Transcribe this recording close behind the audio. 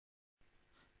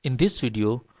In this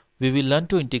video, we will learn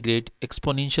to integrate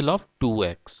exponential of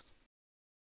 2x.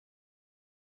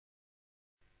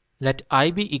 Let I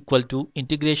be equal to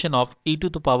integration of e to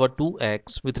the power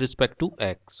 2x with respect to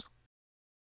x.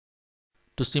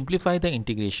 To simplify the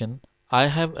integration, I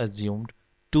have assumed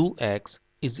 2x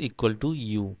is equal to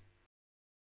u.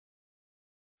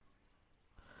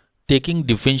 Taking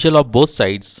differential of both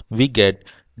sides, we get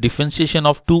differentiation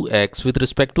of 2x with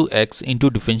respect to x into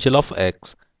differential of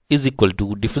x is equal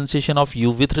to differentiation of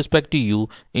u with respect to u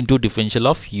into differential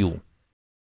of u.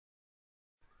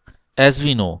 As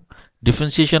we know,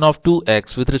 differentiation of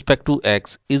 2x with respect to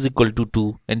x is equal to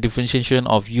 2 and differentiation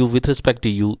of u with respect to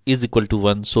u is equal to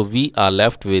 1. So we are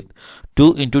left with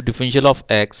 2 into differential of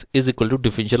x is equal to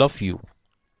differential of u.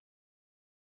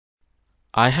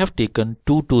 I have taken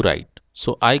 2 to right.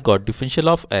 So I got differential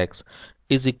of x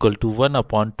is equal to 1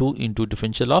 upon 2 into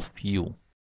differential of u.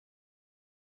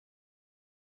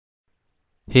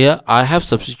 Here I have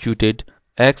substituted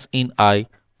x in I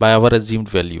by our assumed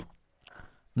value.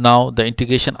 Now the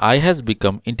integration I has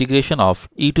become integration of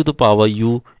e to the power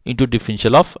u into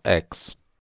differential of x.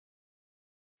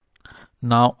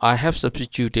 Now I have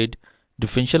substituted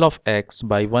differential of x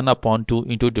by 1 upon 2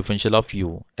 into differential of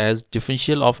u, as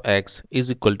differential of x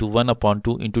is equal to 1 upon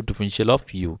 2 into differential of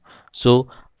u. So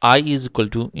I is equal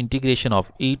to integration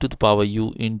of e to the power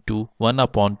u into 1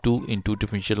 upon 2 into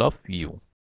differential of u.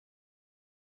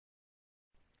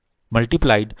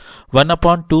 Multiplied 1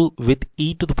 upon 2 with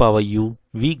e to the power u,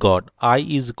 we got I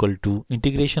is equal to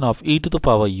integration of e to the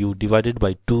power u divided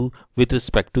by 2 with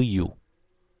respect to u.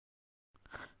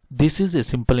 This is a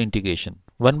simple integration.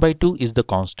 1 by 2 is the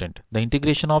constant. The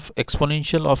integration of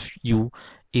exponential of u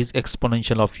is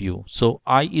exponential of u. So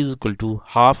I is equal to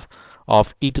half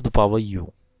of e to the power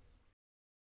u.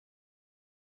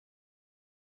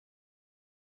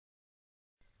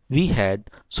 We had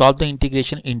solved the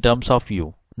integration in terms of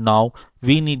u. Now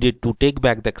we needed to take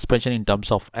back the expression in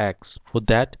terms of x. For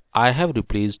that I have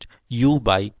replaced u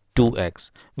by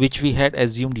 2x, which we had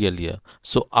assumed earlier.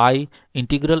 So I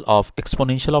integral of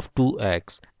exponential of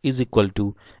 2x is equal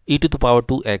to e to the power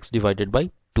 2x divided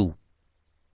by 2.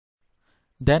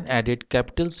 Then added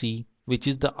capital C, which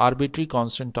is the arbitrary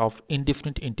constant of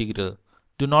indefinite integral.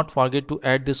 Do not forget to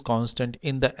add this constant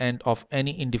in the end of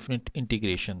any indefinite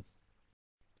integration.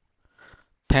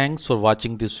 Thanks for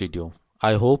watching this video.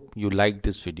 I hope you liked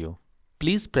this video.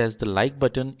 Please press the like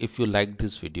button if you liked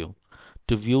this video.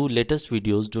 To view latest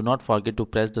videos, do not forget to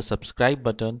press the subscribe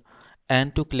button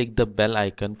and to click the bell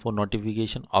icon for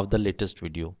notification of the latest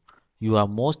video. You are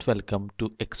most welcome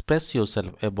to express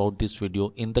yourself about this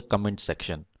video in the comment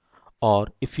section, or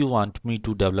if you want me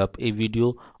to develop a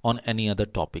video on any other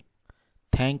topic.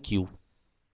 Thank you.